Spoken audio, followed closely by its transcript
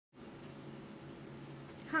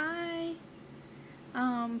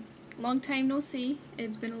Um, Long time no see.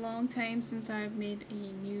 It's been a long time since I've made a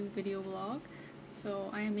new video vlog, so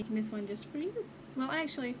I am making this one just for you. Well,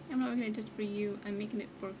 actually, I'm not making it just for you, I'm making it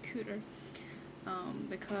for Cooter.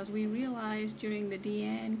 Because we realized during the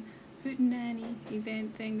DN Hootenanny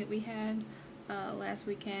event thing that we had last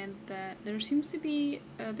weekend that there seems to be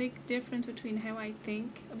a big difference between how I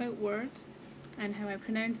think about words and how I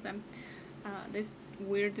pronounce them. This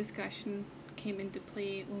weird discussion came into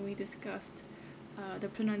play when we discussed the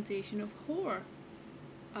pronunciation of whore,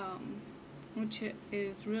 which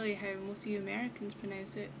is really how most of you Americans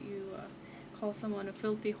pronounce it. You call someone a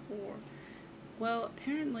filthy whore. Well,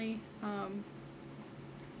 apparently,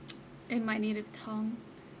 in my native tongue,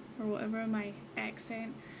 or whatever, my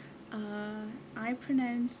accent, I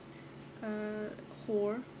pronounce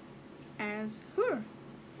whore as her.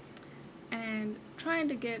 And trying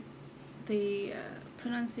to get the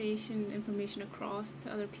pronunciation information across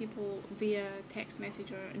to other people via text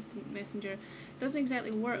message or instant messenger doesn't exactly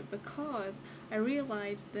work, because I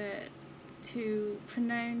realized that to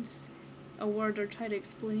pronounce a word or try to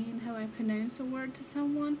explain how I pronounce a word to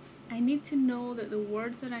someone, I need to know that the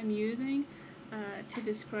words that I'm using to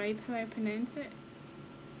describe how I pronounce it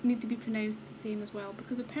need to be pronounced the same as well,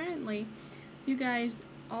 because apparently you guys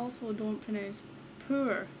also don't pronounce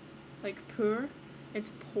poor like poor, it's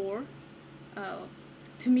poor.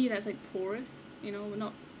 To me that's like porous,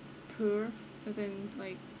 not poor as in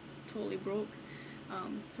like totally broke.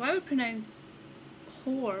 So I would pronounce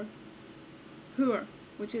whore, whore,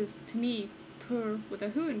 which is to me poor with a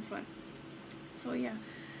who in front. So yeah,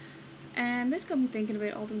 and this got me thinking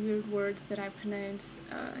about all the weird words that I pronounce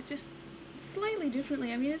just slightly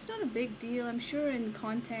differently. I mean, it's not a big deal. I'm sure in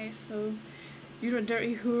context of you're a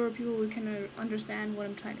dirty whore, people would kind of understand what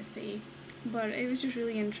I'm trying to say. But it was just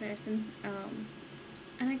really interesting.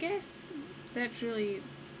 And I guess that's really,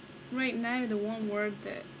 right now, the one word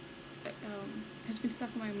that has been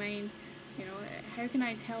stuck in my mind. How can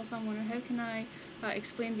I tell someone, or how can I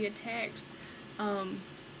explain via text how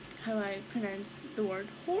I pronounce the word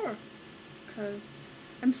whore? Because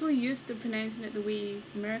I'm so used to pronouncing it the way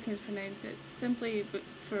Americans pronounce it, simply but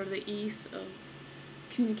for the ease of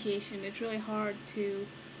communication. It's really hard to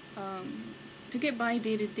get by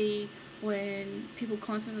day to day when people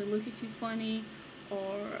constantly look at you funny,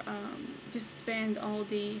 or just spend all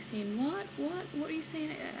day saying, what are you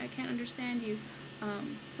saying? I can't understand you.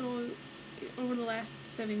 So over the last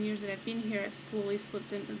 7 years that I've been here, I've slowly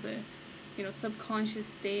slipped into the subconscious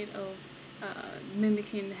state of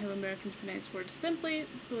mimicking how Americans pronounce words, simply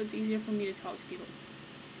so it's easier for me to talk to people.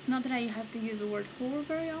 Not that I have to use the word whore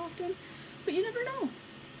very often, but you never know.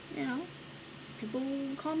 People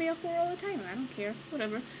call me a whore all the time, and I don't care,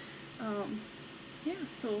 whatever. Yeah,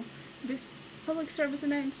 so this public service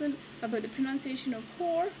announcement about the pronunciation of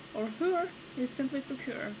whore, or whore, is simply for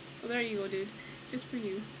Cooter. So there you go, dude, just for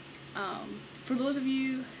you. For those of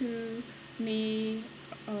you who may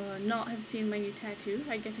not have seen my new tattoo,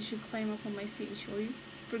 I guess I should climb up on my seat and show you.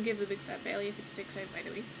 Forgive the big fat belly if it sticks out, by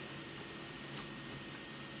the way.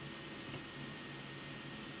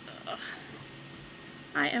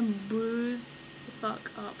 I am bruised the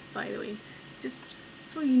fuck up, by the way. Just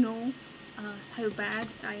so you know how bad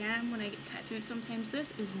I am when I get tattooed. Sometimes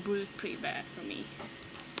this is bruised pretty bad for me.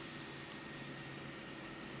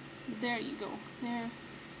 There you go.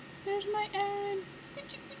 There's my Aaron.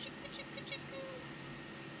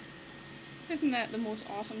 Isn't that the most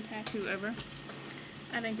awesome tattoo ever?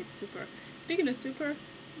 I think it's super. Speaking of super,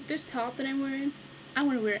 this top that I'm wearing, I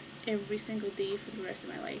want to wear it every single day for the rest of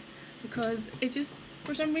my life, because it just,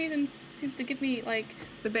 for some reason, seems to give me like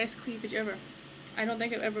the best cleavage ever. I don't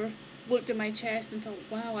think I've ever looked at my chest and thought,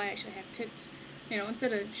 wow, I actually have tits,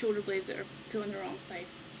 instead of shoulder blades that are put on the wrong side.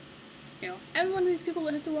 I'm one of these people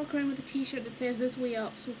that has to walk around with a t-shirt that says this way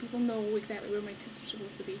up so people know exactly where my tits are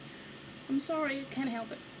supposed to be. I'm sorry, I can't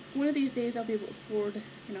help it. One of these days I'll be able to afford,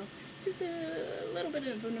 just a little bit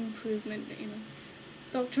of an improvement,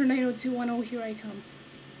 Dr. 90210, here I come.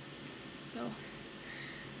 So,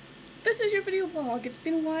 this is your video vlog. It's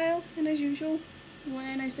been a while, and as usual,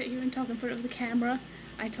 when I sit here and talk in front of the camera,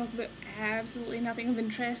 I talk about absolutely nothing of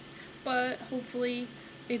interest, but hopefully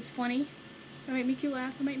it's funny. I might make you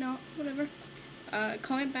laugh, I might not, whatever.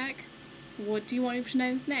 Comment back, what do you want me to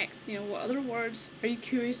pronounce next? What other words are you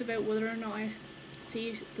curious about, whether or not I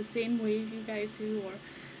say the same way as you guys do, or,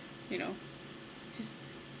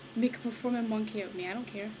 just make a performing monkey out of me. I don't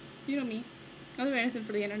care. You know me. I'll do anything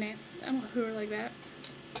for the internet. I'm a whore like that.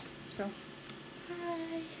 So,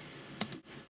 bye.